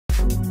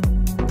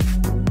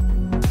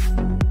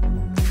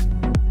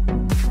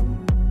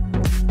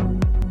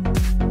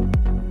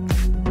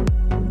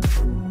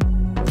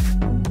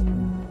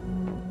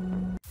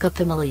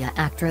Kapamilya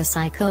actress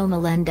Aiko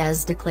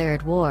Melendez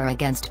declared war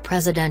against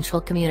Presidential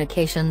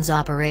Communications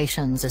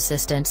Operations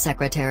Assistant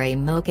Secretary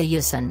Mocha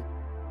Uson.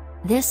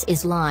 This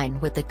is in line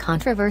with the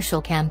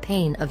controversial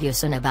campaign of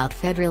Uson about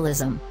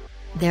federalism.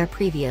 Their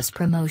previous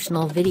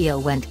promotional video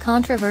went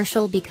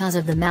controversial because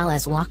of the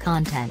Malazwa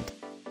content.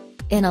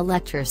 In a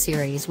lecture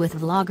series with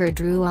vlogger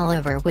Drew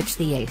Oliver which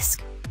the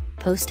ASK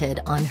posted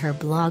on her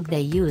blog,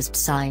 they used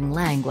sign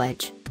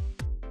language.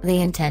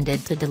 They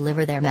intended to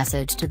deliver their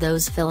message to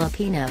those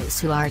Filipinos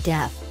who are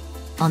deaf.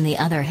 On the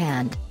other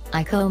hand,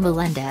 Aiko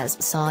Melendez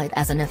saw it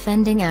as an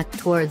offending act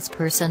towards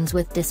persons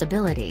with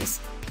disabilities,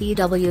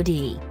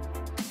 PWD.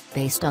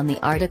 Based on the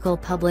article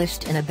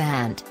published in a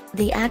band,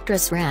 the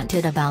actress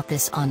ranted about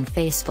this on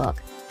Facebook.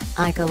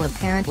 Aiko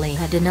apparently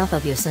had enough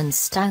of Uson's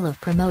style of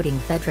promoting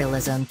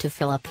federalism to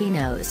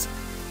Filipinos.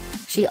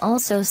 She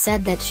also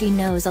said that she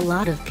knows a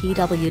lot of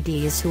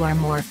PWDs who are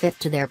more fit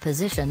to their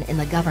position in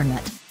the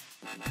government.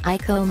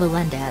 Aiko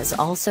Melendez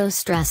also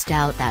stressed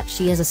out that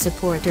she is a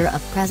supporter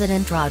of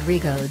President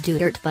Rodrigo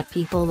Duterte, but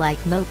people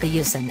like Mocha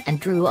Uson and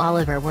Drew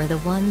Oliver were the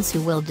ones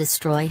who will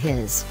destroy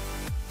his.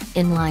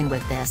 In line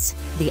with this,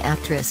 the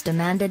actress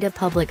demanded a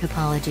public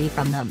apology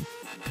from them.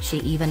 She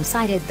even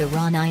cited the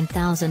RA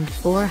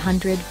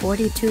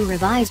 9442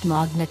 revised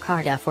Magna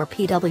Carta for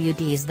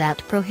PWDs that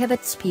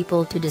prohibits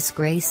people to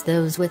disgrace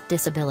those with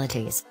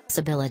disabilities.